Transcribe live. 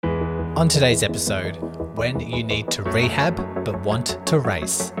On today's episode, when you need to rehab but want to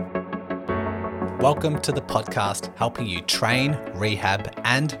race. Welcome to the podcast helping you train, rehab,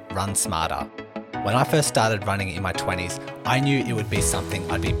 and run smarter. When I first started running in my 20s, I knew it would be something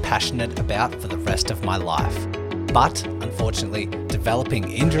I'd be passionate about for the rest of my life. But unfortunately,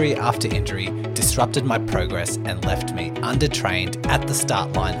 developing injury after injury disrupted my progress and left me undertrained at the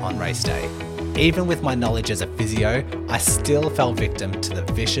start line on race day. Even with my knowledge as a physio, I still fell victim to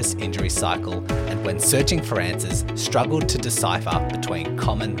the vicious injury cycle, and when searching for answers, struggled to decipher between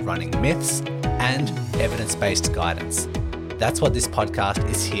common running myths and evidence-based guidance. That's what this podcast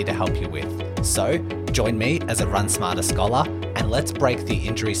is here to help you with. So join me as a Run Smarter scholar, and let's break the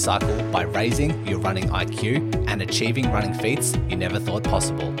injury cycle by raising your running IQ and achieving running feats you never thought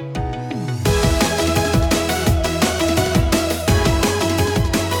possible.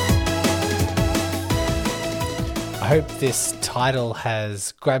 I hope this title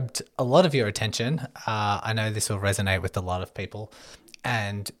has grabbed a lot of your attention. I know this will resonate with a lot of people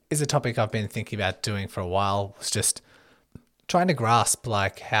and is a topic I've been thinking about doing for a while. Was just trying to grasp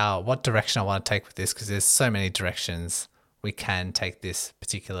what direction I want to take with this, because there's so many directions we can take this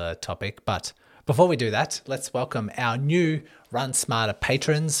particular topic. But before we do that, let's welcome our new Run Smarter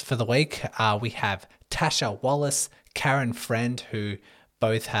patrons for the week. We have Tasha Wallace, Karen Friend, who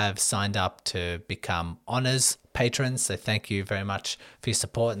both have signed up to become Honours patrons. So thank you very much for your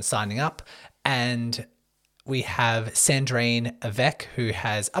support and signing up. And we have Sandrine Avec, who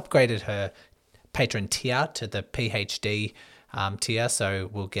has upgraded her patron tier to the PhD tier.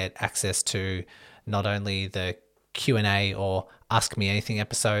 So we'll get access to not only the Q&A or Ask Me Anything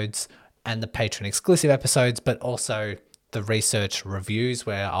episodes and the patron exclusive episodes, but also the research reviews,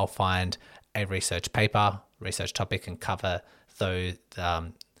 where I'll find a research paper, research topic, and cover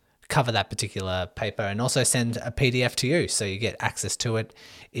that particular paper, and also send a PDF to you so you get access to it.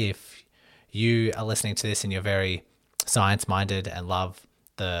 If you are listening to this and you're very science-minded and love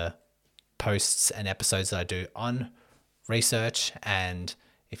the posts and episodes that I do on research, and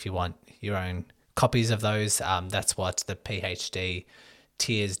if you want your own copies of those, that's what the PhD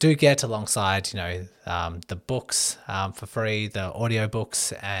tiers do get, alongside the books for free, the audio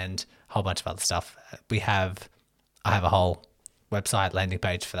books, and a whole bunch of other stuff. I have a whole website landing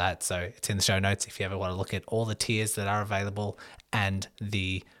page for that, so it's in the show notes if you ever want to look at all the tiers that are available and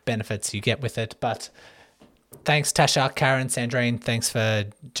the benefits you get with it. But thanks Tasha, Karen, Sandrine, thanks for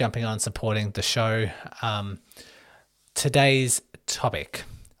jumping on, supporting the show. Today's topic: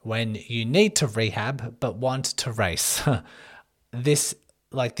 when you need to rehab but want to race.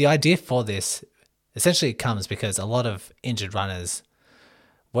 The idea for this essentially comes because a lot of injured runners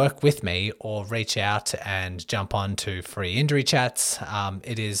work with me or reach out and jump on to free injury chats.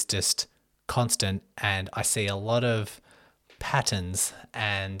 It is just constant, and I see a lot of patterns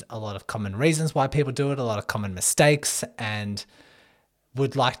and a lot of common reasons why people do it, a lot of common mistakes, and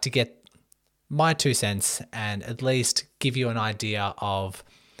would like to get my 2 cents and at least give you an idea of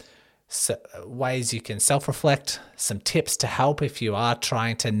ways you can self-reflect, some tips to help if you are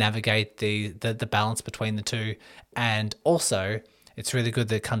trying to navigate the balance between the two. And also, it's really good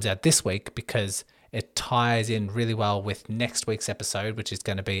that it comes out this week because it ties in really well with next week's episode, which is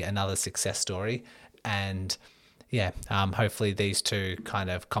going to be another success story. And hopefully these two kind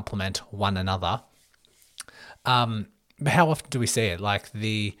of complement one another. How often do we see it? Like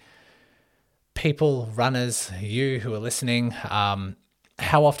the people, runners, you who are listening,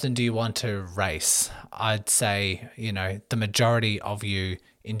 how often do you want to race? I'd say, the majority of you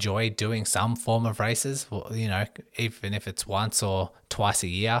enjoy doing some form of races, even if it's once or twice a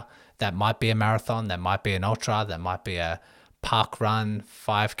year. That might be a marathon, that might be an ultra, that might be a park run,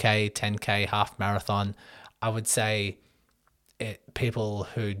 5K, 10K, half marathon. I would say people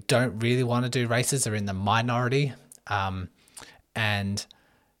who don't really want to do races are in the minority. And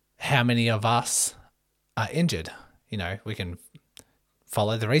how many of us are injured? We can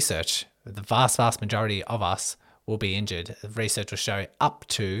follow the research. The vast majority of us will be injured. Research will show up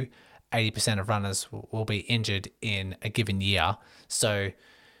to 80% of runners will be injured in a given year. So,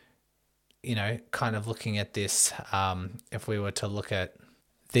 kind of looking at this, if we were to look at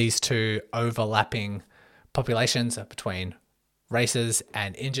these two overlapping populations between races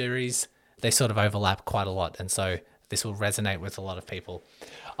and injuries, they sort of overlap quite a lot. And so this will resonate with a lot of people.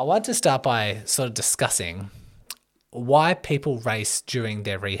 I want to start by sort of discussing why people race during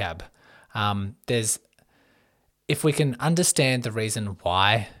their rehab. If we can understand the reason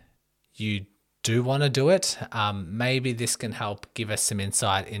why you do want to do it, maybe this can help give us some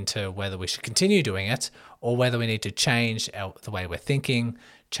insight into whether we should continue doing it or whether we need to change the way we're thinking,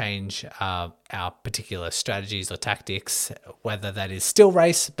 change our particular strategies or tactics, whether that is still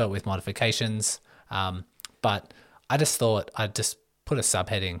race but with modifications. But I just thought I'd just put a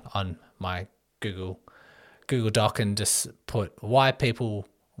subheading on my Google Doc and just put why people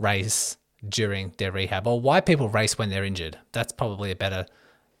race during their rehab, or why people race when they're injured. That's probably a better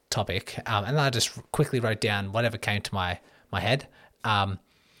topic. And I just quickly wrote down whatever came to my head.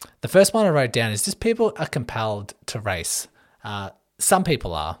 The first one I wrote down is just people are compelled to race. Some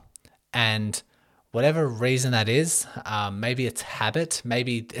people are, and whatever reason that is, maybe it's habit,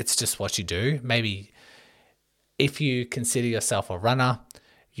 maybe it's just what you do. Maybe if you consider yourself a runner,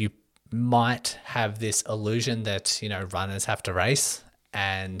 you might have this illusion that, runners have to race,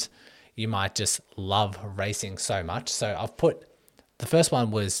 and you might just love racing so much. So I've put, the first one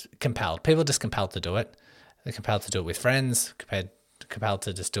was compelled. People are just compelled to do it. They're compelled to do it with friends, compelled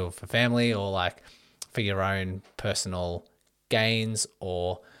to just do it for family, or like for your own personal gains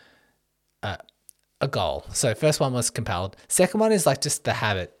or a goal. So first one was compelled. Second one is like just the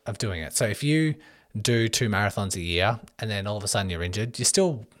habit of doing it. So if you do 2 marathons a year and then all of a sudden you're injured, you're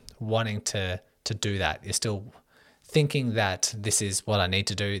still wanting to do that. You're still thinking that this is what I need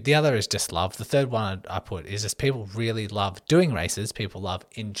to do. The other is just love. The third one I put is just people really love doing races. People love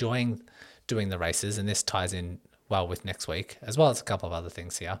enjoying doing the races. And this ties in well with next week, as well as a couple of other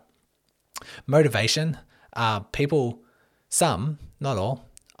things here. Motivation. People, some, not all,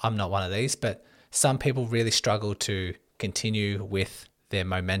 I'm not one of these, but some people really struggle to continue with their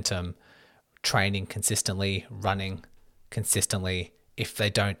momentum, training consistently, running consistently, if they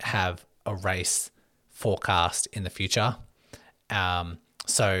don't have a race forecast in the future.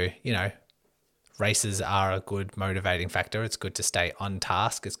 So, races are a good motivating factor. It's good to stay on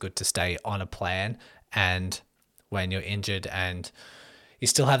task. It's good to stay on a plan. And when you're injured and you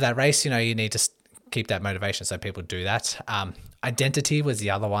still have that race, you need to keep that motivation. So people do that. Identity was the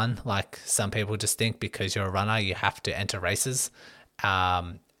other one. Like some people just think because you're a runner, you have to enter races.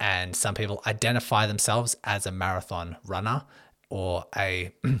 And some people identify themselves as a marathon runner or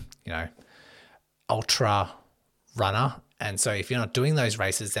a, ultra runner. And so if you're not doing those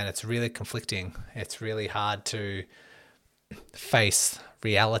races, then it's really conflicting. It's really hard to face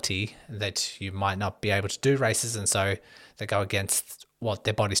reality that you might not be able to do races. And so they go against what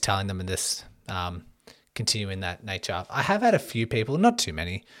their body's telling them and just continue in that nature. I have had a few people, not too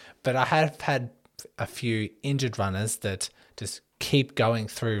many, but I have had a few injured runners that just keep going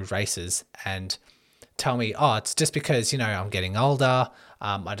through races and tell me, it's just because, I'm getting older.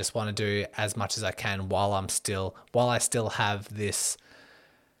 I just want to do as much as I can while I still have this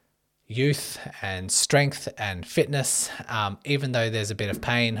youth and strength and fitness. Even though there's a bit of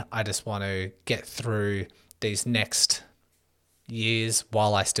pain, I just want to get through these next years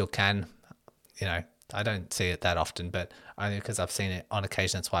while I still can. I don't see it that often, but only because I've seen it on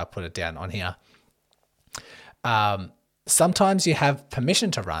occasion. That's why I put it down on here. Sometimes you have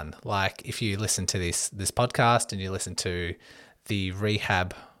permission to run. Like if you listen to this podcast and you listen to the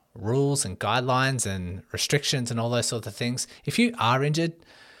rehab rules and guidelines and restrictions and all those sorts of things, if you are injured,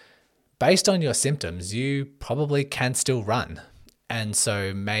 based on your symptoms, you probably can still run. And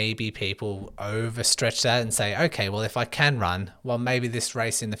so maybe people overstretch that and say, okay, well, if I can run, well, maybe this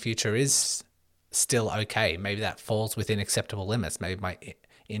race in the future is still okay. Maybe that falls within acceptable limits. Maybe my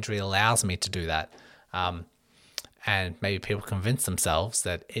injury allows me to do that. And maybe people convince themselves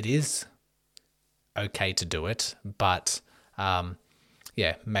that it is okay to do it, but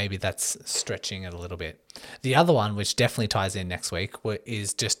maybe that's stretching it a little bit. The other one, which definitely ties in next week,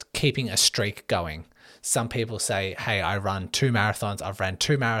 is just keeping a streak going. Some people say, hey, I run 2 marathons. I've ran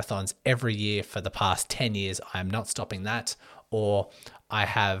 2 marathons every year for the past 10 years. I'm not stopping that. Or I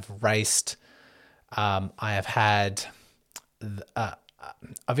have raced, I've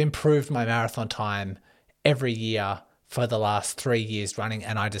improved my marathon time every year for the last 3 years running,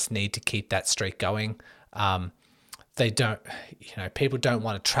 and I just need to keep that streak going. People don't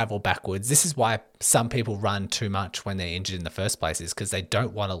want to travel backwards. This is why some people run too much when they're injured in the first place, is because they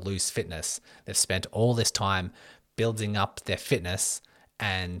don't want to lose fitness. They've spent all this time building up their fitness,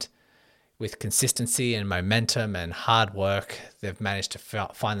 and with consistency and momentum and hard work, they've managed to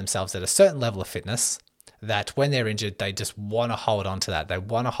find themselves at a certain level of fitness that when they're injured, they just want to hold on to that. They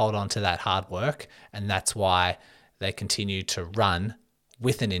want to hold on to that hard work, and that's why they continue to run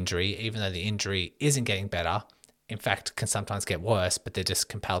with an injury, even though the injury isn't getting better. In fact, can sometimes get worse, but they're just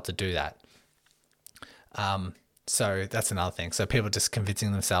compelled to do that. So that's another thing. So people just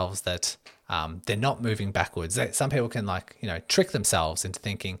convincing themselves that they're not moving backwards. Some people can trick themselves into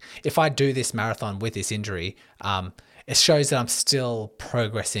thinking, if I do this marathon with this injury, it shows that I'm still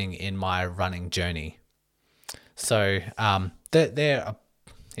progressing in my running journey. So there are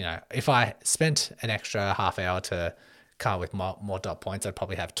if I spent an extra half hour to come up with more dot points, I'd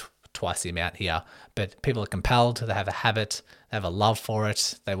probably have twice the amount here. But people are compelled, they have a habit, they have a love for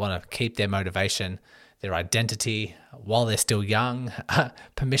it, they want to keep their motivation, their identity while they're still young,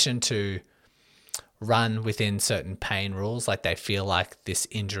 permission to run within certain pain rules. Like they feel like this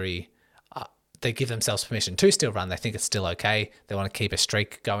injury, they give themselves permission to still run. They think it's still okay. They want to keep a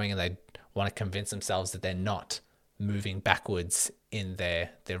streak going, and they want to convince themselves that they're not moving backwards in their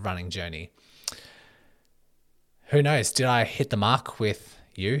running journey. Who knows? Did I hit the mark with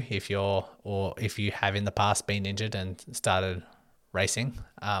you if you have in the past been injured and started racing?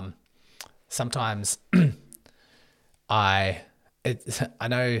 Sometimes I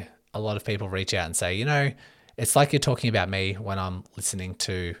know a lot of people reach out and say, it's like you're talking about me when I'm listening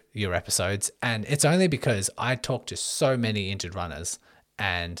to your episodes. And it's only because I talk to so many injured runners,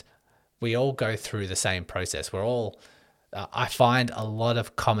 and we all go through the same process. I find a lot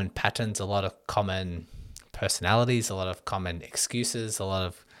of common patterns, a lot of common personalities, a lot of common excuses, a lot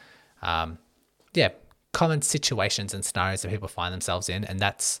of, common situations and scenarios that people find themselves in. And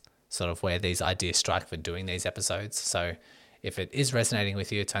that's sort of where these ideas strike for doing these episodes. So if it is resonating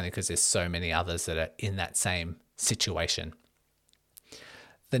with you, it's only because there's so many others that are in that same situation.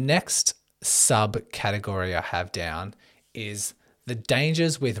 The next subcategory I have down is the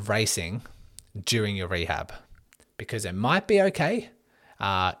dangers with racing during your rehab, because it might be okay,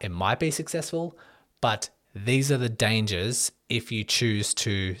 it might be successful, but these are the dangers if you choose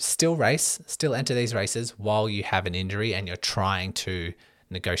to still enter these races while you have an injury and you're trying to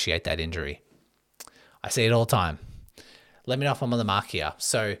negotiate that injury. I see it all the time. Let me know if I'm on the mark here.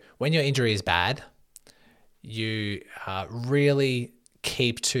 So when your injury is bad, you really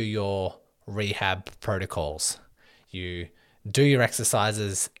keep to your rehab protocols. You do your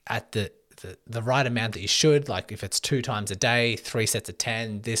exercises at the right amount that you should. Like if it's 2 times a day, 3 sets of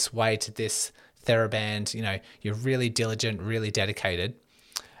 10, this weight, this TheraBand, you're really diligent, really dedicated.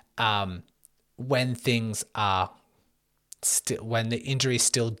 When things are when the injury is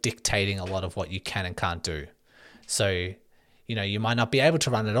still dictating a lot of what you can and can't do. So, you might not be able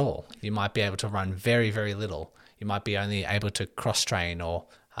to run at all. You might be able to run very, very little. You might be only able to cross train or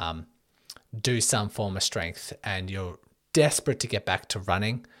do some form of strength, and you're desperate to get back to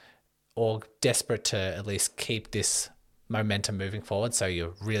running, or desperate to at least keep this momentum moving forward. So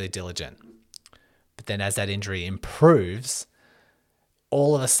you're really diligent. But then as that injury improves,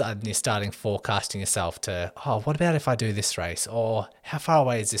 all of a sudden you're starting forecasting yourself to, what about if I do this race? Or how far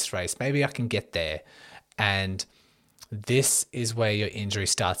away is this race? Maybe I can get there. And this is where your injury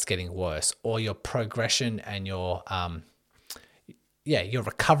starts getting worse, or your progression and your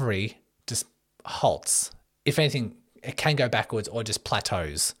recovery just halts. If anything, it can go backwards or just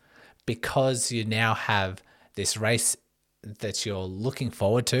plateaus, because you now have this race that you're looking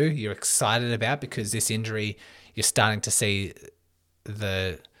forward to, you're excited about, because this injury, you're starting to see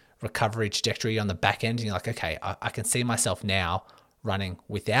the recovery trajectory on the back end, and you're like, okay, I can see myself now running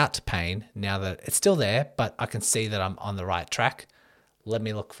without pain now that it's still there, but I can see that I'm on the right track. Let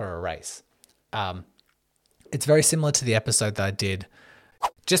me look for a race. It's very similar to the episode that I did.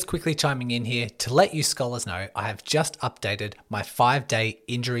 Just quickly chiming in here to let you scholars know, I have just updated my 5-day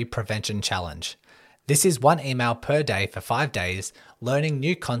injury prevention challenge. This is 1 email per day for 5 days, learning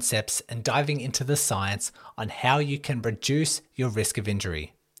new concepts and diving into the science on how you can reduce your risk of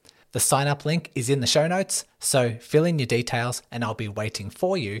injury. The sign up link is in the show notes, so fill in your details and I'll be waiting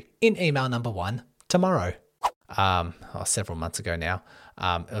for you in email number 1 tomorrow. Several months ago now,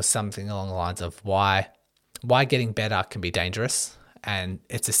 it was something along the lines of why getting better can be dangerous. And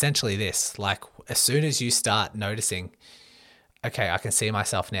it's essentially this, like as soon as you start noticing, okay, I can see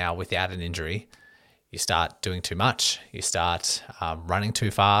myself now without an injury, you start doing too much, you start running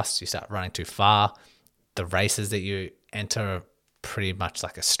too fast, you start running too far. The races that you enter are pretty much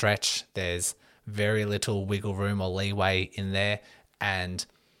like a stretch. There's very little wiggle room or leeway in there. And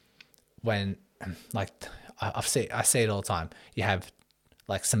when, like, I see it all the time, you have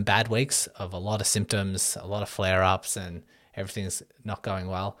like some bad weeks of a lot of symptoms, a lot of flare-ups, and everything's not going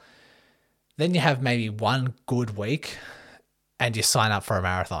well. Then you have maybe one good week and you sign up for a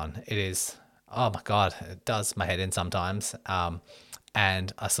marathon. It is, oh my God, it does my head in sometimes.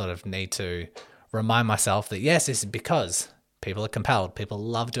 And I sort of need to remind myself that yes, this is because people are compelled. People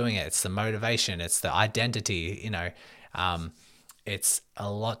love doing it. It's the motivation. It's the identity, it's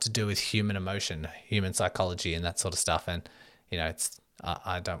a lot to do with human emotion, human psychology, and that sort of stuff. And,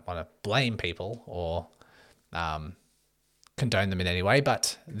 I don't want to blame people or condone them in any way,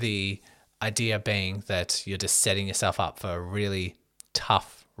 but the idea being that you're just setting yourself up for a really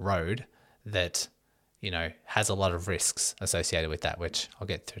tough road that has a lot of risks associated with that, which I'll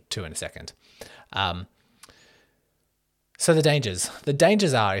get to in a second. So the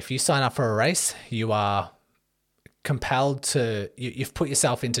dangers are, if you sign up for a race, you are compelled to, you've put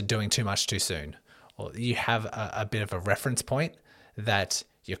yourself into doing too much too soon, or you have a bit of a reference point that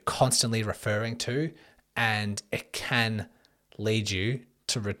you're constantly referring to, and it can lead you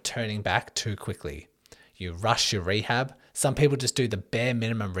to returning back too quickly. You rush your rehab. Some people just do the bare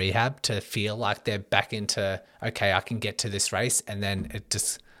minimum rehab to feel like they're back into, okay, I can get to this race, and then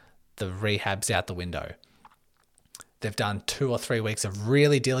the rehab's out the window. They've done 2 or 3 weeks of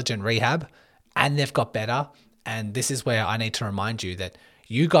really diligent rehab and they've got better. And this is where I need to remind you that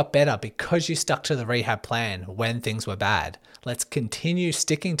you got better because you stuck to the rehab plan when things were bad. Let's continue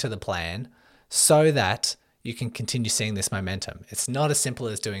sticking to the plan so that you can continue seeing this momentum. It's not as simple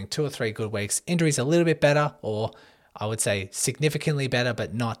as doing 2 or 3 good weeks, injuries a little bit better, or I would say significantly better,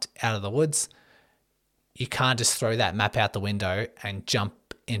 but not out of the woods. You can't just throw that map out the window and jump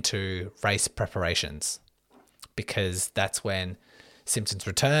into race preparations, because that's when symptoms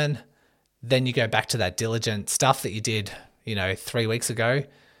return. Then you go back to that diligent stuff that you did, 3 weeks ago,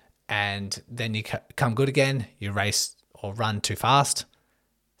 and then you come good again. You race or run too fast,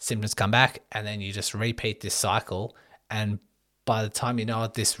 symptoms come back, and then you just repeat this cycle. And by the time you know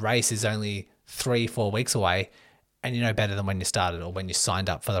it, this race is only 3-4 weeks away, and you know better than when you started or when you signed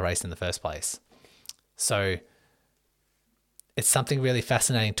up for the race in the first place. So it's something really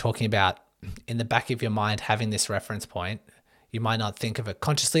fascinating talking about in the back of your mind, having this reference point. You might not think of it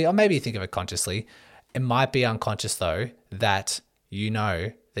consciously, or maybe you think of it consciously. It might be unconscious though, that you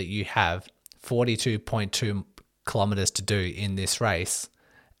know that you have 42.2 kilometers to do in this race,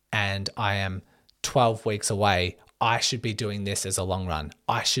 and I am 12 weeks away. I should be doing this as a long run.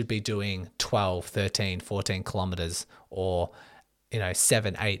 I should be doing 12, 13, 14 kilometers, or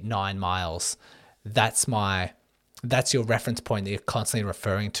 7, 8, 9 miles. That's your reference point that you're constantly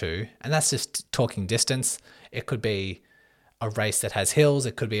referring to. And that's just talking distance. It could be a race that has hills.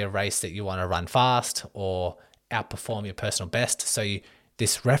 It could be a race that you want to run fast or outperform your personal best. So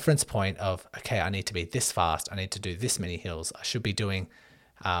this reference point of, okay, I need to be this fast. I need to do this many hills. I should be doing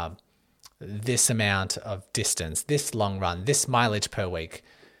this amount of distance, this long run, this mileage per week.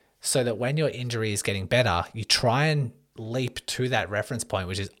 So that when your injury is getting better, you try and leap to that reference point,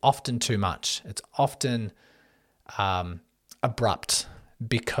 which is often too much. It's often abrupt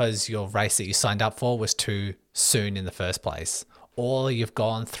because your race that you signed up for was too soon in the first place, or you've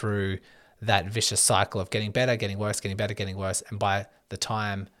gone through that vicious cycle of getting better, getting worse, getting better, getting worse, and by the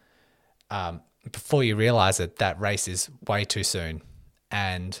time before you realize it, that race is way too soon,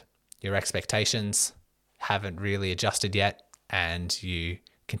 and your expectations haven't really adjusted yet, and you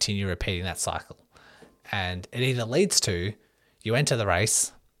continue repeating that cycle. And it either leads to you enter the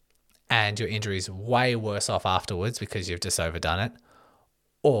race and your injury is way worse off afterwards because you've just overdone it,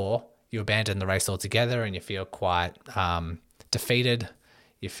 or you abandon the race altogether and you feel quite defeated.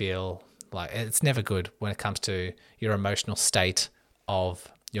 You feel like it's never good when it comes to your emotional state of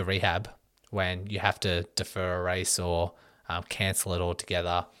your rehab, when you have to defer a race or cancel it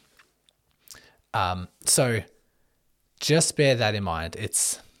altogether. So just bear that in mind.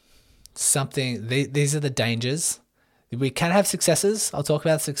 It's something, these are the dangers. We can have successes. I'll talk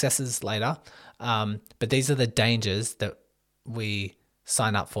about successes later. But these are the dangers that we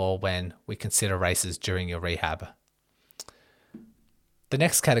sign up for when we consider races during your rehab. The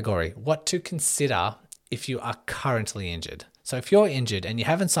next category, what to consider if you are currently injured. So if you're injured and you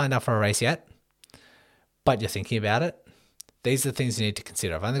haven't signed up for a race yet, but you're thinking about it, these are the things you need to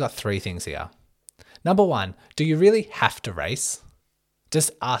consider. I've only got 3 things here. Number 1, do you really have to race?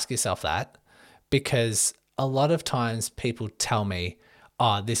 Just ask yourself that, because a lot of times people tell me,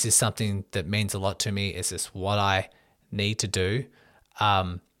 oh, this is something that means a lot to me. Is this what I need to do?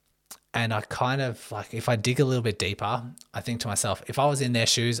 And I kind of like, if I dig a little bit deeper, I think to myself, if I was in their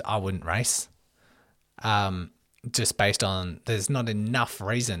shoes, I wouldn't race. Just based on, there's not enough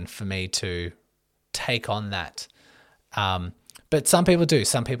reason for me to take on that. But some people do.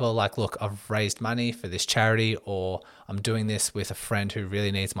 Some people are like, look, I've raised money for this charity, or I'm doing this with a friend who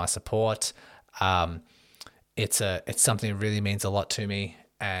really needs my support. It's something that really means a lot to me.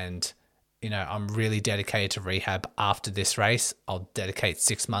 And, I'm really dedicated to rehab after this race. I'll dedicate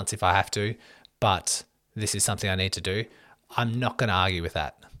 6 months if I have to, but this is something I need to do. I'm not going to argue with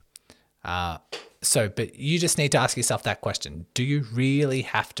that. But you just need to ask yourself that question. Do you really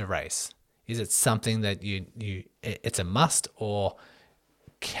have to race? Is it something that it's a must, or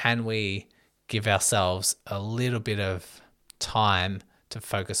can we give ourselves a little bit of time to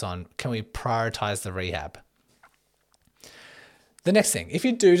focus on, can we prioritize the rehab? The next thing, if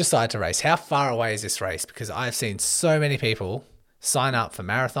you do decide to race, how far away is this race? Because I've seen so many people sign up for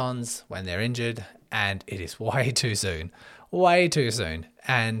marathons when they're injured, and it is way too soon. Way too soon.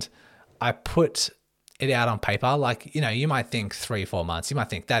 And I put it out on paper, like, you might think 3-4 months. You might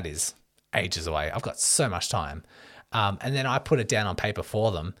think that is ages away. I've got so much time. And then I put it down on paper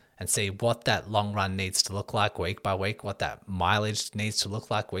for them and see what that long run needs to look like week by week, what that mileage needs to look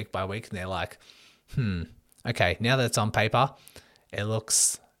like week by week. And they're like, okay, now that it's on paper,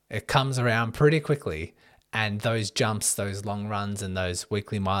 it comes around pretty quickly. And those jumps, those long runs and those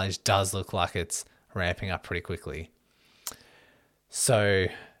weekly mileage does look like it's ramping up pretty quickly. So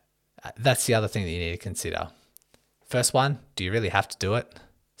that's the other thing that you need to consider. First one, do you really have to do it?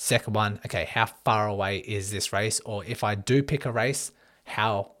 Second one, okay, how far away is this race? Or if I do pick a race,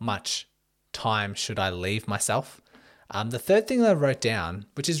 how much time should I leave myself? The third thing that I wrote down,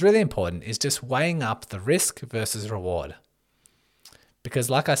 which is really important, is just weighing up the risk versus reward.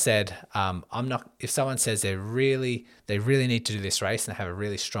 Because like I said, if someone says they really need to do this race and they have a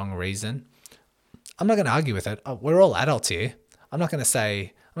really strong reason, I'm not going to argue with it. We're all adults here. I'm not going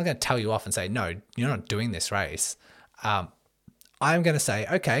to tell you off and say, no, you're not doing this race. I'm going to say,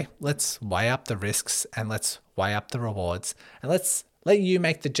 okay, let's weigh up the risks and let's weigh up the rewards and let's let you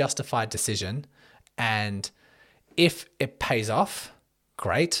make the justified decision. And if it pays off,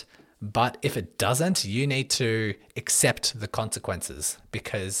 great. But if it doesn't, you need to accept the consequences,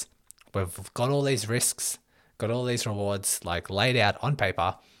 because we've got all these risks, got all these rewards like laid out on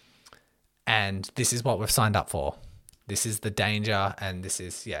paper, and this is what we've signed up for. This is the danger, and this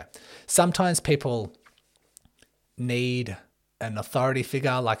is, Sometimes people need an authority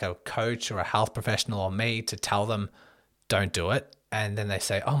figure like a coach or a health professional or me to tell them, don't do it. And then they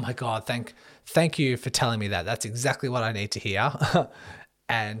say, oh my God, thank you for telling me that. That's exactly what I need to hear.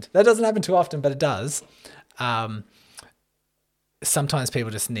 And that doesn't happen too often, but it does. Sometimes people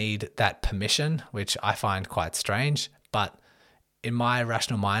just need that permission, which I find quite strange. But in my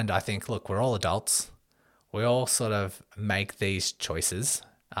rational mind, I think, look, we're all adults. We all sort of make these choices.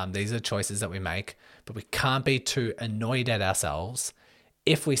 These are choices that we make, but we can't be too annoyed at ourselves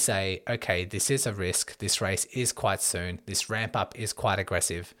if we say, okay, this is a risk. This race is quite soon. This ramp up is quite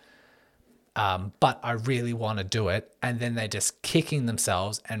aggressive. But I really want to do it. And then they're just kicking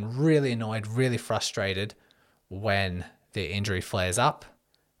themselves and really annoyed, really frustrated when their injury flares up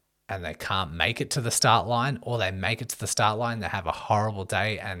and they can't make it to the start line, or they make it to the start line, they have a horrible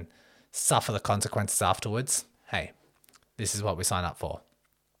day and suffer the consequences afterwards. Hey, this is what we sign up for.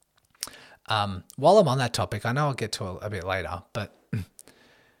 While I'm on that topic, I know I'll get to a bit later, but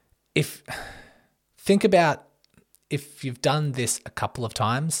think about if you've done this a couple of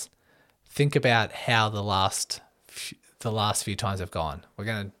times, think about how the last few times have gone. We're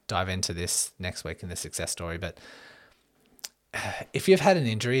going to dive into this next week in the success story, but if you've had an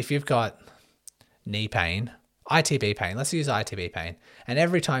injury, if you've got knee pain, ITB pain, let's use ITB pain, and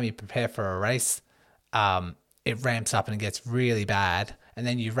every time you prepare for a race, it ramps up and it gets really bad, and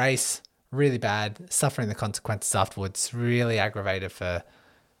then you race really bad, suffering the consequences afterwards, really aggravated for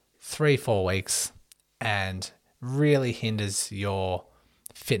 3-4 weeks, and really hinders your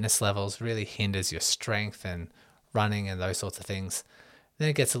fitness levels, really hinders your strength and running and those sorts of things. Then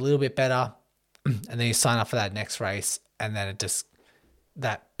it gets a little bit better, and then you sign up for that next race, and then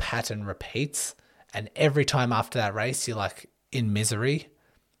that pattern repeats. And every time after that race, you're like in misery.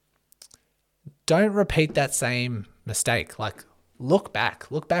 Don't repeat that same mistake. Like, look back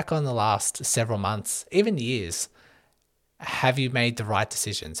on the last several months, even years. Have you made the right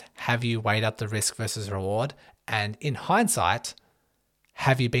decisions? Have you weighed up the risk versus reward? And in hindsight,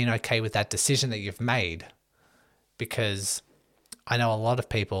 have you been okay with that decision that you've made? Because I know a lot of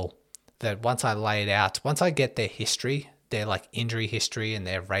people that once I lay it out, once I get their history, their like injury history and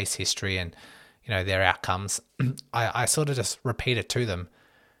their race history and, their outcomes, I sort of just repeat it to them.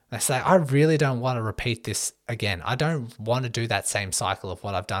 I say, I really don't want to repeat this again. I don't want to do that same cycle of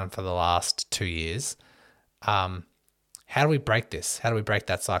what I've done for the last 2 years. How do we break this? How do we break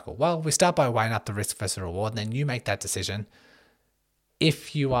that cycle? Well, we start by weighing up the risk versus reward, and then you make that decision.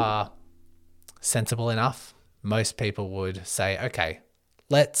 If you are sensible enough, most people would say, okay,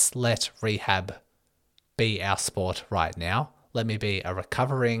 let's let rehab be our sport right now. Let me be a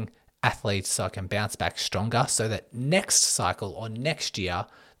recovering athlete so I can bounce back stronger, so that next cycle or next year,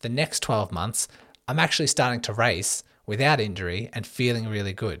 the next 12 months, I'm actually starting to race without injury and feeling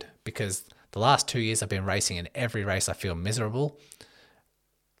really good, because the last 2 years I've been racing and every race I feel miserable.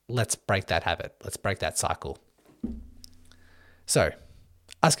 Let's break that habit. Let's break that cycle. So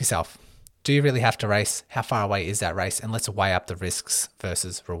ask yourself, do you really have to race? How far away is that race? And let's weigh up the risks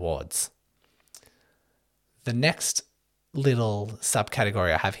versus rewards. The next little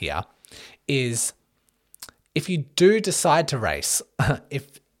subcategory I have here is if you do decide to race,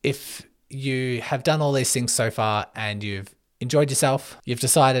 if you have done all these things so far and you've enjoyed yourself, you've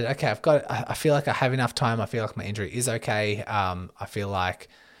decided, okay, I feel like I have enough time. I feel like my injury is okay. I feel like,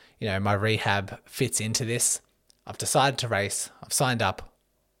 my rehab fits into this. I've decided to race. I've signed up.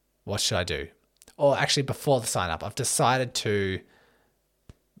 What should I do? Or actually before the sign up, I've decided to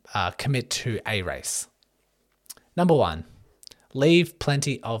commit to a race. Number one, leave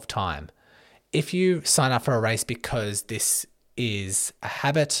plenty of time. If you sign up for a race because this is a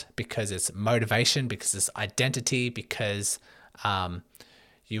habit, because it's motivation, because it's identity, because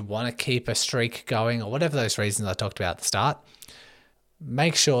you want to keep a streak going, or whatever those reasons I talked about at the start,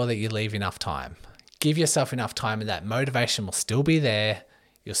 make sure that you leave enough time. Give yourself enough time and that motivation will still be there.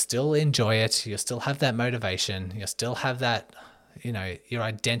 You'll still enjoy it. You'll still have that motivation. You'll still have that, your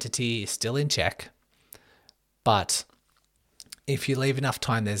identity is still in check. But if you leave enough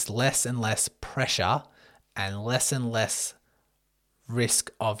time, there's less and less pressure and less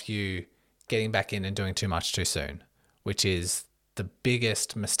risk of you getting back in and doing too much too soon, which is the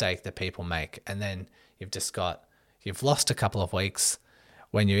biggest mistake that people make. And then you've lost a couple of weeks.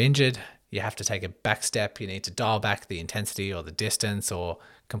 When you're injured, you have to take a back step. You need to dial back the intensity or the distance or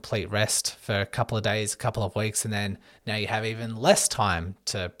complete rest for a couple of days, a couple of weeks. And then now you have even less time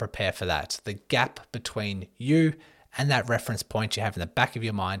to prepare for that. The gap between you and that reference point you have in the back of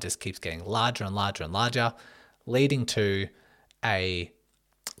your mind just keeps getting larger and larger and larger, leading to a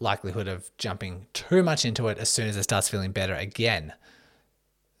likelihood of jumping too much into it as soon as it starts feeling better again.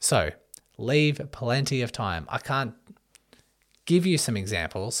 So leave plenty of time. I can't give you some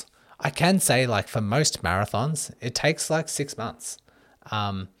examples. I can say for most marathons, it takes 6 months.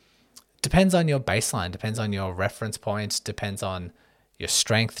 Depends on your baseline, depends on your reference point, depends on your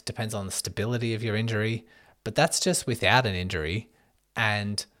strength, depends on the stability of your injury. But that's just without an injury.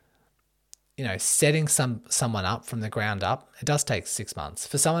 And, setting someone up from the ground up, it does take 6 months.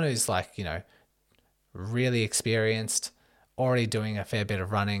 For someone who's really experienced, already doing a fair bit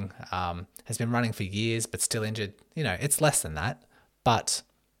of running, has been running for years, but still injured, it's less than that. But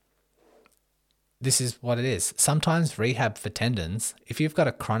this is what it is. Sometimes rehab for tendons, if you've got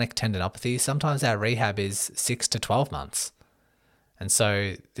a chronic tendinopathy, sometimes our rehab is 6 to 12 months. And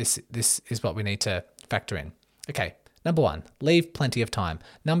so this is what we need to factor in. Okay, number one, leave plenty of time.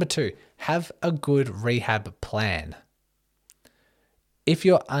 Number two, have a good rehab plan. If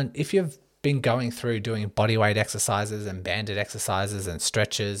you've been going through doing bodyweight exercises and banded exercises and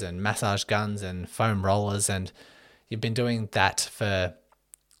stretches and massage guns and foam rollers, and you've been doing that for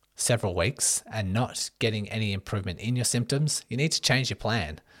several weeks and not getting any improvement in your symptoms, you need to change your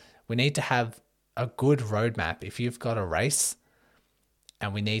plan. We need to have a good roadmap. If you've got a race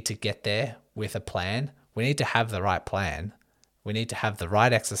and we need to get there with a plan, we need to have the right plan. We need to have the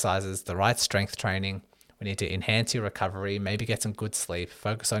right exercises, the right strength training. We need to enhance your recovery, maybe get some good sleep,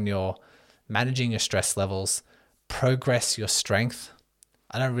 focus on managing your stress levels, progress your strength.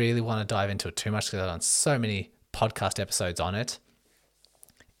 I don't really want to dive into it too much because I've done so many podcast episodes on it.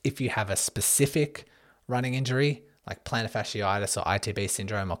 If you have a specific running injury, like plantar fasciitis or ITB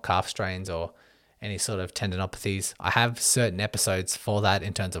syndrome or calf strains or any sort of tendinopathies, I have certain episodes for that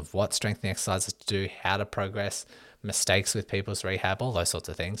in terms of what strengthening exercises to do, how to progress, mistakes with people's rehab, all those sorts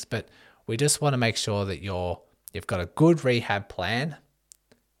of things. But we just want to make sure that you've got a good rehab plan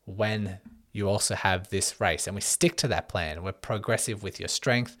when you also have this race, and we stick to that plan. We're progressive with your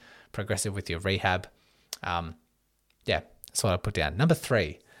strength, progressive with your rehab. That's what I put down. Number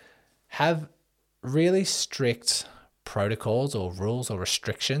three, have really strict protocols or rules or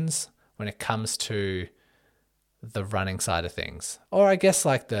restrictions when it comes to the running side of things, or I guess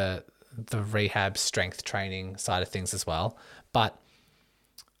the rehab strength training side of things as well. But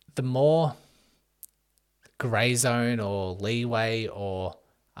the more gray zone or leeway or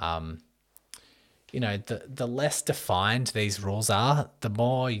the less defined these rules are, the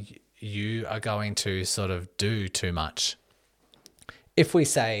more you are going to sort of do too much. If we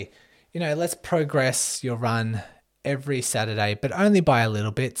say, let's progress your run every Saturday, but only by a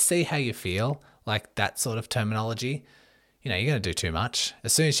little bit, see how you feel, like that sort of terminology, you're going to do too much.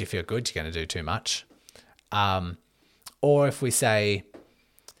 As soon as you feel good, you're going to do too much. Or if we say,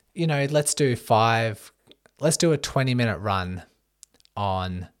 let's do a 20-minute run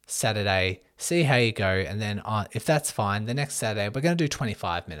on Saturday, see how you go, and then if that's fine, the next Saturday we're going to do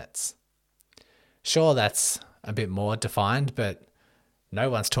 25 minutes. Sure, that's a bit more defined, but no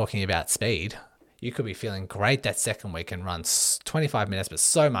one's talking about speed. You could be feeling great that second week and run 25 minutes, but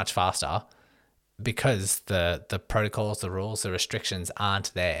so much faster because the protocols, the rules, the restrictions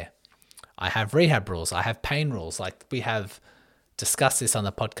aren't there. I have rehab rules. I have pain rules. Like, we have discussed this on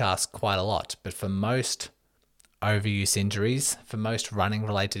the podcast quite a lot, but for most overuse injuries, for most running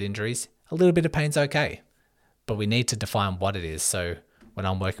related injuries, a little bit of pain's okay, but we need to define what it is. So when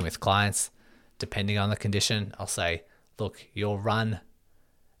I'm working with clients, depending on the condition, I'll say, look, your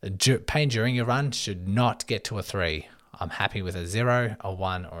pain during your run should not get to a 3. I'm happy with a 0, a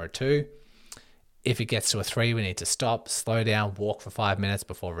 1, or a 2. If it gets to a 3, we need to stop, slow down, walk for 5 minutes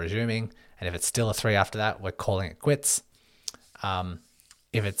before resuming. And if it's still a 3 after that, we're calling it quits.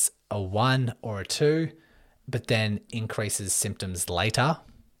 If it's a 1 or a 2, but then increases symptoms later,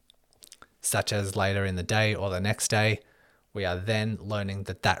 such as later in the day or the next day, we are then learning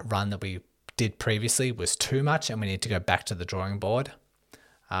that that run that we did previously was too much and we need to go back to the drawing board.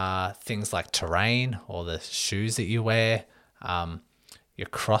 Things like terrain or the shoes that you wear, your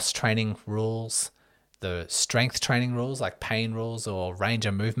cross-training rules, the strength training rules like pain rules or range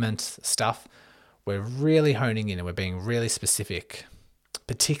of movement stuff, we're really honing in and we're being really specific,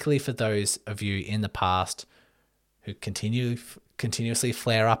 particularly for those of you in the past who continuously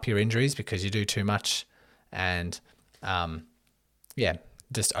flare up your injuries because you do too much and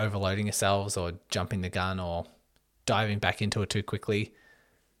just overloading yourselves or jumping the gun or diving back into it too quickly.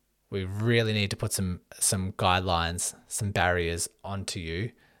 We really need to put some guidelines, some barriers onto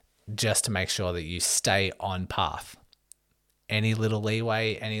you just to make sure that you stay on path. Any little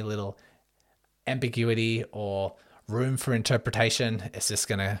leeway, any little ambiguity or room for interpretation, it's just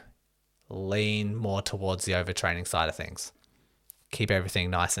going to lean more towards the overtraining side of things. Keep everything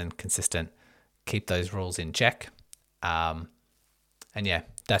nice and consistent. Keep those rules in check.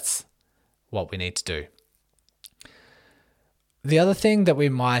 That's what we need to do. The other thing that we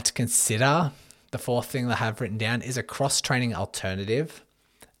might consider, the fourth thing that I have written down, is a cross-training alternative,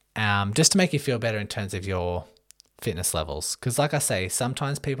 just to make you feel better in terms of your fitness levels. Because like I say,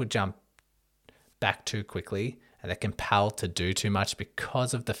 sometimes people jump back too quickly and they're compelled to do too much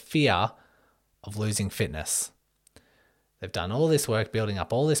because of the fear of losing fitness. They've done all this work, building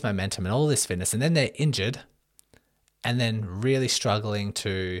up all this momentum and all this fitness, and then they're injured and then really struggling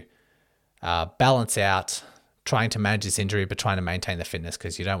to balance out, trying to manage this injury, but trying to maintain the fitness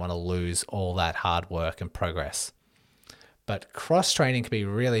because you don't want to lose all that hard work and progress. But cross-training can be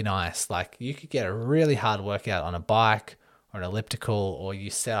really nice. Like, you could get a really hard workout on a bike or an elliptical, or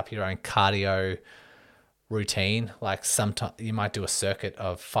you set up your own cardio routine. Like, sometimes you might do a circuit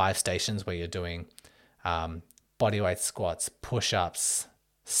of 5 stations where you're doing bodyweight squats, push-ups,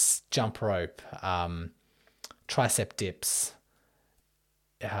 jump rope, tricep dips,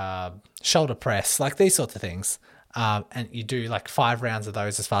 shoulder press, like these sorts of things. And you do like 5 rounds of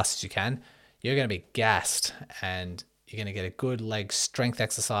those as fast as you can. You're going to be gassed and you're going to get a good leg strength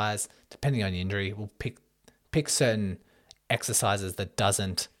exercise. Depending on your injury, we'll pick certain exercises that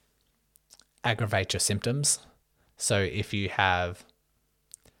doesn't aggravate your symptoms. So if you have,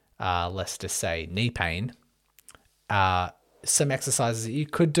 let's just say, knee pain, some exercises that you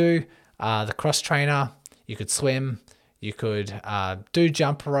could do, the cross trainer, you could swim, you could do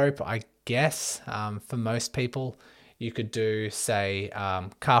jump rope, I guess, for most people. You could do, say,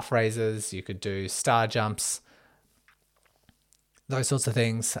 calf raises, you could do star jumps, those sorts of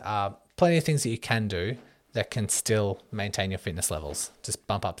things. Plenty of things that you can do that can still maintain your fitness levels. Just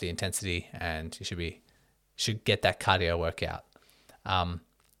bump up the intensity and you should get that cardio workout.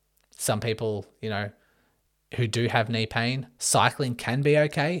 Some people, who do have knee pain, cycling can be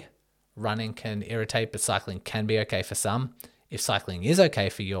okay. Running can irritate, but cycling can be okay for some. If cycling is okay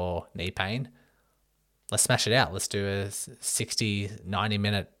for your knee pain, let's smash it out. Let's do a 60,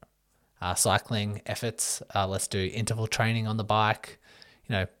 90-minute cycling efforts. Let's do interval training on the bike.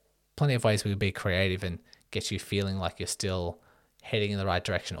 Plenty of ways we would be creative and get you feeling like you're still heading in the right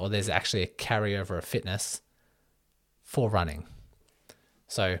direction, or there's actually a carryover of fitness for running.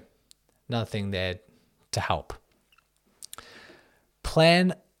 So another thing there to help.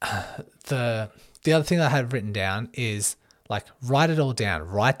 Plan. The other thing that I have written down is, like, write it all down.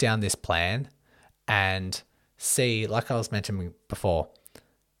 Write down this plan and see, like I was mentioning before,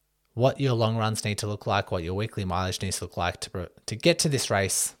 what your long runs need to look like, what your weekly mileage needs to look like to get to this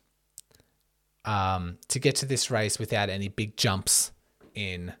race. To get to this race without any big jumps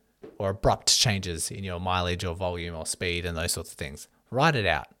in or abrupt changes in your mileage or volume or speed and those sorts of things. Write it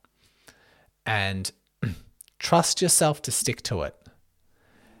out and trust yourself to stick to it.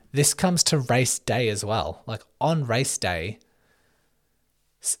 This comes to race day as well. Like, on race day,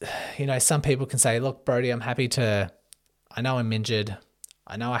 some people can say, look, Brody, I know I'm injured.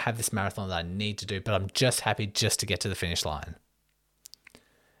 I know I have this marathon that I need to do, but I'm just happy just to get to the finish line.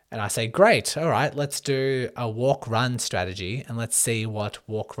 And I say, great, all right, let's do a walk-run strategy and let's see what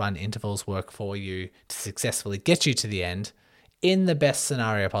walk-run intervals work for you to successfully get you to the end in the best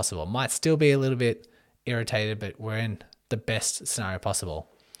scenario possible. Might still be a little bit irritated, but we're in the best scenario possible.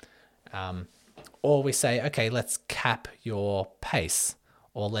 Or we say, okay, let's cap your pace,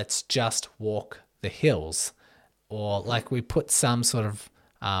 or let's just walk the hills, or like we put some sort of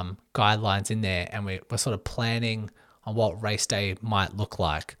guidelines in there, and we're sort of planning on what race day might look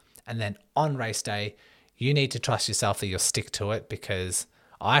like. And then on race day, you need to trust yourself that you'll stick to it, because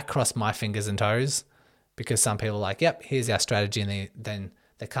I cross my fingers and toes, because some people are like, yep, here's our strategy. And then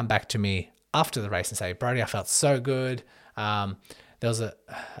they come back to me after the race and say, Brody, I felt so good. I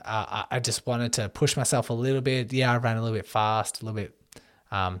just wanted to push myself a little bit. Yeah, I ran a little bit fast, a little bit.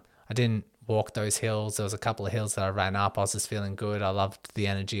 I didn't walk those hills. There was a couple of hills that I ran up. I was just feeling good. I loved the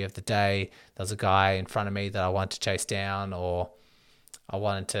energy of the day. There was a guy in front of me that I wanted to chase down, or I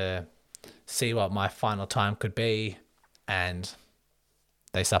wanted to see what my final time could be, and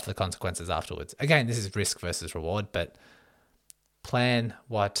they suffer the consequences afterwards. Again, this is risk versus reward, but plan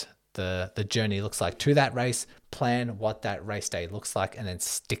what the journey looks like to that race, plan what that race day looks like, and then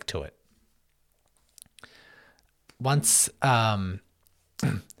stick to it. Once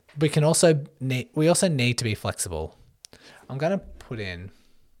we also need to be flexible. I'm going to put in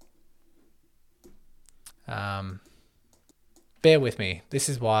bear with me. This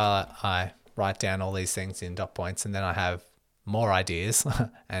is why I write down all these things in dot points, and then I have more ideas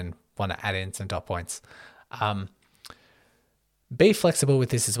and want to add in some dot points. Be flexible with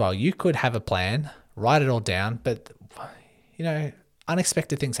this as well. You could have a plan, write it all down, but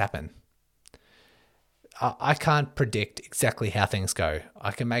unexpected things happen. I can't predict exactly how things go.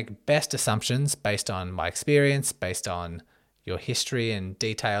 I can make best assumptions based on my experience, based on your history and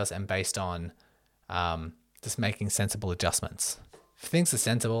details, and based on just making sensible adjustments. If things are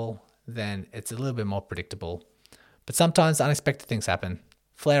sensible, then it's a little bit more predictable. But sometimes unexpected things happen.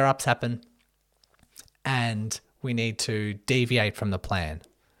 Flare-ups happen, and we need to deviate from the plan.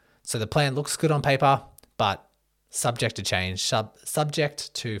 So the plan looks good on paper, but subject to change,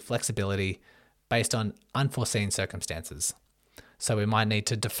 subject to flexibility based on unforeseen circumstances. So we might need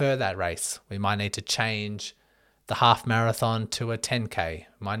to defer that race. We might need to change the half marathon to a 10K.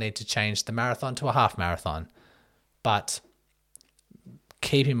 We might need to change the marathon to a half marathon. But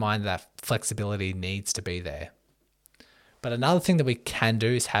keep in mind that flexibility needs to be there. But another thing that we can do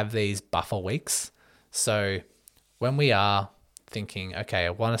is have these buffer weeks. So when we are thinking, okay,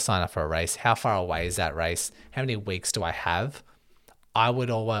 I want to sign up for a race, how far away is that race? How many weeks do I have? I would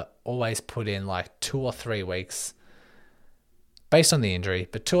always put in like 2 or 3 weeks based on the injury,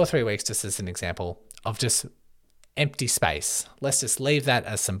 but 2 or 3 weeks, just as an example, of just empty space. Let's just leave that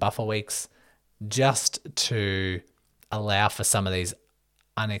as some buffer weeks, just to allow for some of these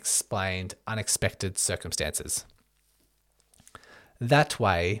unexplained, unexpected circumstances. That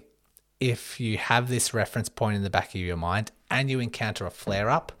way, if you have this reference point in the back of your mind and you encounter a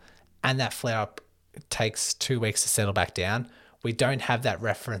flare-up, and that flare-up takes 2 weeks to settle back down, we don't have that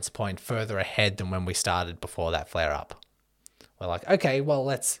reference point further ahead than when we started before that flare-up. We're like, okay, well,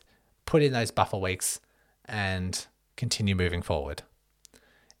 let's put in those buffer weeks and continue moving forward.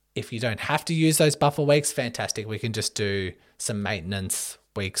 If you don't have to use those buffer weeks, fantastic. We can just do some maintenance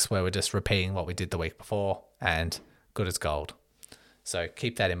weeks where we're just repeating what we did the week before, and good as gold. So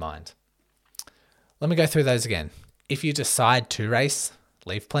keep that in mind. Let me go through those again. If you decide to race,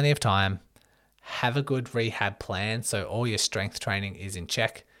 leave plenty of time. Have a good rehab plan so all your strength training is in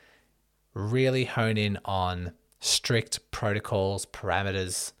check. Really hone in on strict protocols,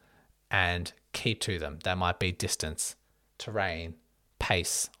 parameters, and keep to them. That might be distance, terrain,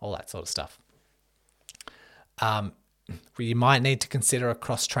 pace, all that sort of stuff. You might need to consider a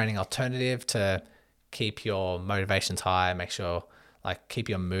cross-training alternative to keep your motivations high, make sure, keep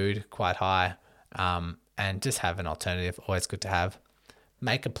your mood quite high, and just have an alternative. Always good to have.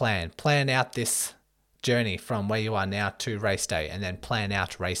 Make a plan. Plan out this journey from where you are now to race day, and then plan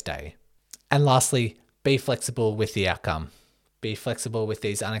out race day. And lastly, be flexible with the outcome. Be flexible with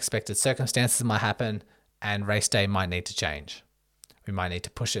these unexpected circumstances that might happen, and race day might need to change. We might need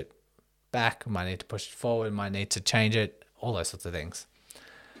to push it back, we might need to push it forward, we might need to change it, all those sorts of things.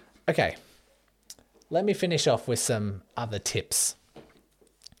 Okay, let me finish off with some other tips.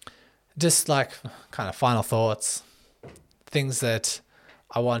 Just kind of final thoughts, things that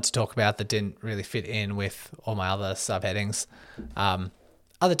I wanted to talk about that didn't really fit in with all my other subheadings.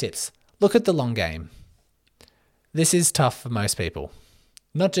 Other tips. Look at the long game. This is tough for most people.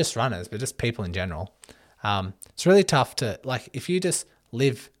 Not just runners, but just people in general. It's really tough to, if you just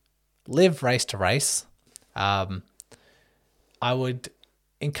live race to race, I would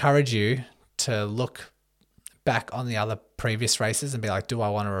encourage you to look back on the other previous races and be like, do I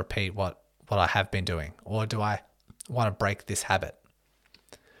want to repeat what I have been doing, or do I want to break this habit?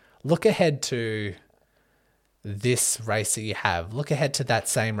 Look ahead to this race that you have. Look ahead to that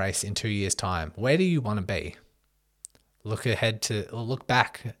same race in 2 years' time. Where do you want to be? Look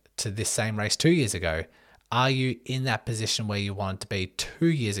back to this same race 2 years ago. Are you in that position where you wanted to be 2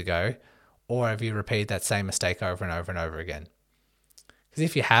 years ago, or have you repeated that same mistake over and over and over again? Because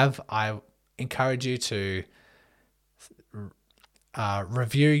if you have, I encourage you to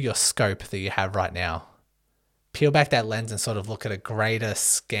review your scope that you have right now. Peel back that lens and sort of look at a greater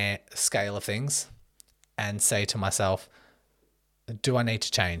scale of things and say to myself, do I need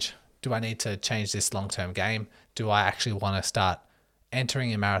to change? Do I need to change this long-term game? Do I actually want to start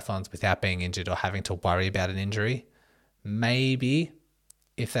entering in marathons without being injured or having to worry about an injury? Maybe,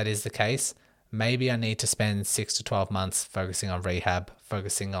 if that is the case, maybe I need to spend 6 to 12 months focusing on rehab,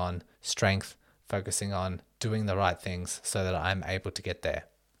 focusing on strength, focusing on doing the right things so that I'm able to get there.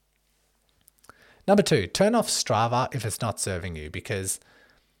 Number 2, turn off Strava if it's not serving you, because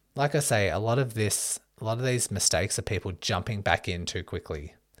like I say, a lot of these mistakes are people jumping back in too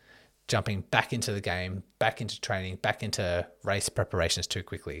quickly, jumping back into the game, back into training, back into race preparations too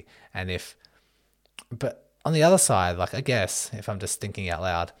quickly. But on the other side, like, I guess if I'm just thinking out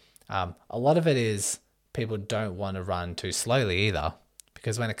loud, a lot of it is people don't want to run too slowly either,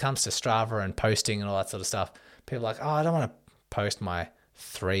 because when it comes to Strava and posting and all that sort of stuff, people are like, oh, I don't want to post my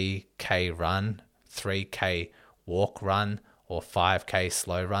 3K run, 3K walk run, or 5K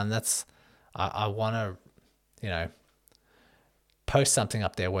slow run. I want to, post something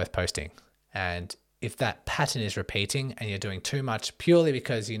up there worth posting. And if that pattern is repeating and you're doing too much purely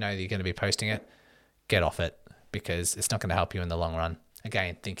because you know you're going to be posting it, get off it, because it's not going to help you in the long run.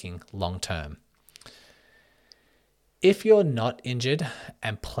 Again, thinking long term. If you're not injured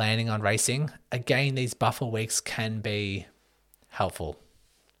and planning on racing, again, these buffer weeks can be helpful.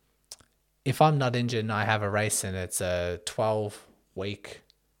 If I'm not injured and I have a race and it's a 12-week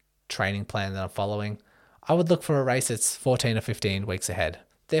training plan that I'm following, I would look for a race that's 14 or 15 weeks ahead.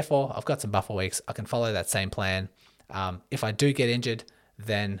 Therefore, I've got some buffer weeks. I can follow that same plan. If I do get injured,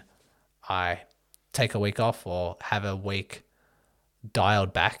 then I take a week off or have a week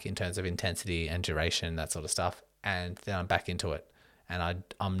dialed back in terms of intensity and duration, that sort of stuff. And then I'm back into it. And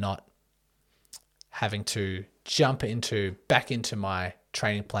I'm not having to jump back into my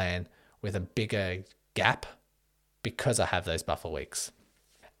training plan with a bigger gap because I have those buffer weeks.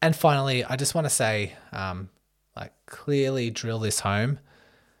 And finally, I just want to say, clearly drill this home.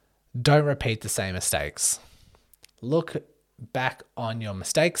 Don't repeat the same mistakes. Look back on your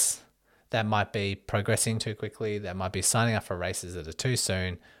mistakes. That might be progressing too quickly. That might be signing up for races that are too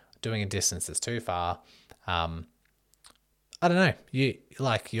soon, doing a distance that's too far. I don't know.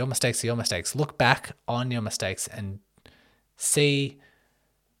 Your mistakes are your mistakes. Look back on your mistakes and see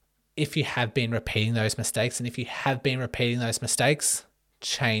if you have been repeating those mistakes. And if you have been repeating those mistakes,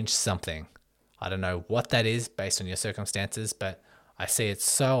 change something. I don't know what that is based on your circumstances, but I see it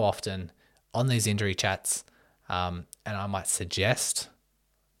so often on these injury chats. And I might suggest,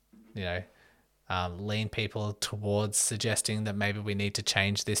 lean people towards suggesting that maybe we need to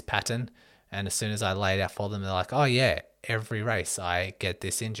change this pattern. And as soon as I lay it out for them, they're like, oh yeah, every race I get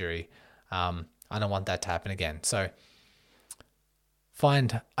this injury. I don't want that to happen again. So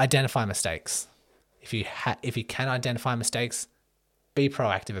identify mistakes. If you can identify mistakes, be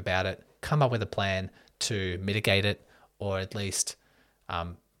proactive about it. Come up with a plan to mitigate it, or at least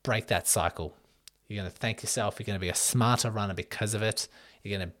break that cycle. You're going to thank yourself. You're going to be a smarter runner because of it.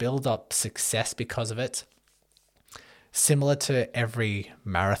 You're going to build up success because of it. Similar to every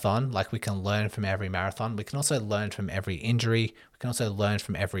marathon, like we can learn from every marathon, we can also learn from every injury. We can also learn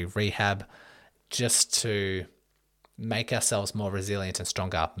from every rehab, just to make ourselves more resilient and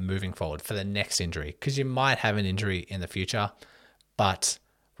stronger moving forward for the next injury. Because you might have an injury in the future, but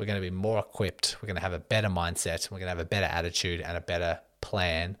we're going to be more equipped. We're going to have a better mindset. We're going to have a better attitude and a better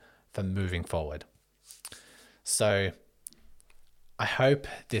plan for moving forward. So I hope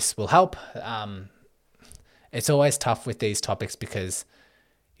this will help. It's always tough with these topics because,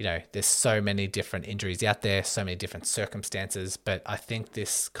 there's so many different injuries out there, so many different circumstances, but I think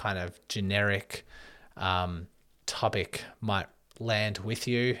this kind of generic topic might land with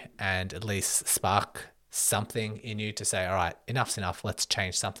you and at least spark something in you to say, all right, enough's enough, let's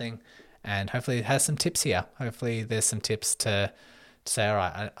change something. And hopefully it has some tips here. Hopefully there's some tips to say, all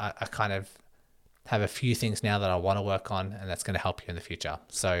right, I kind of have a few things now that I want to work on, and that's going to help you in the future.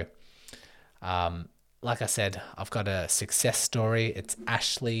 So, like I said, I've got a success story. It's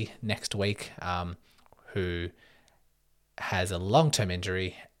Ashley next week, who has a long-term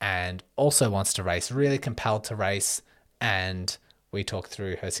injury and also wants to race, really compelled to race. And we talked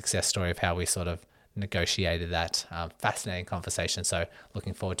through her success story of how we sort of negotiated that. Fascinating conversation. So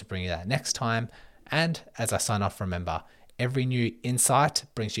looking forward to bringing that next time. And as I sign off, remember, every new insight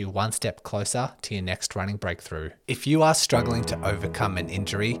brings you one step closer to your next running breakthrough. If you are struggling to overcome an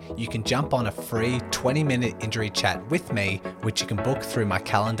injury, you can jump on a free 20-minute injury chat with me, which you can book through my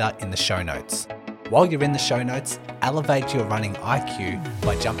calendar in the show notes. While you're in the show notes, elevate your running IQ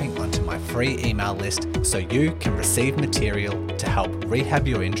by jumping onto my free email list so you can receive material to help rehab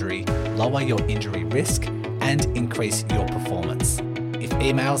your injury, lower your injury risk, and increase your performance. If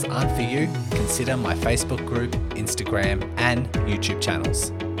emails aren't for you, consider my Facebook group, Instagram, and YouTube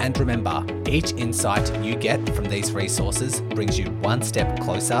channels. And remember, each insight you get from these resources brings you one step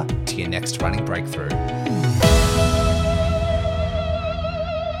closer to your next running breakthrough.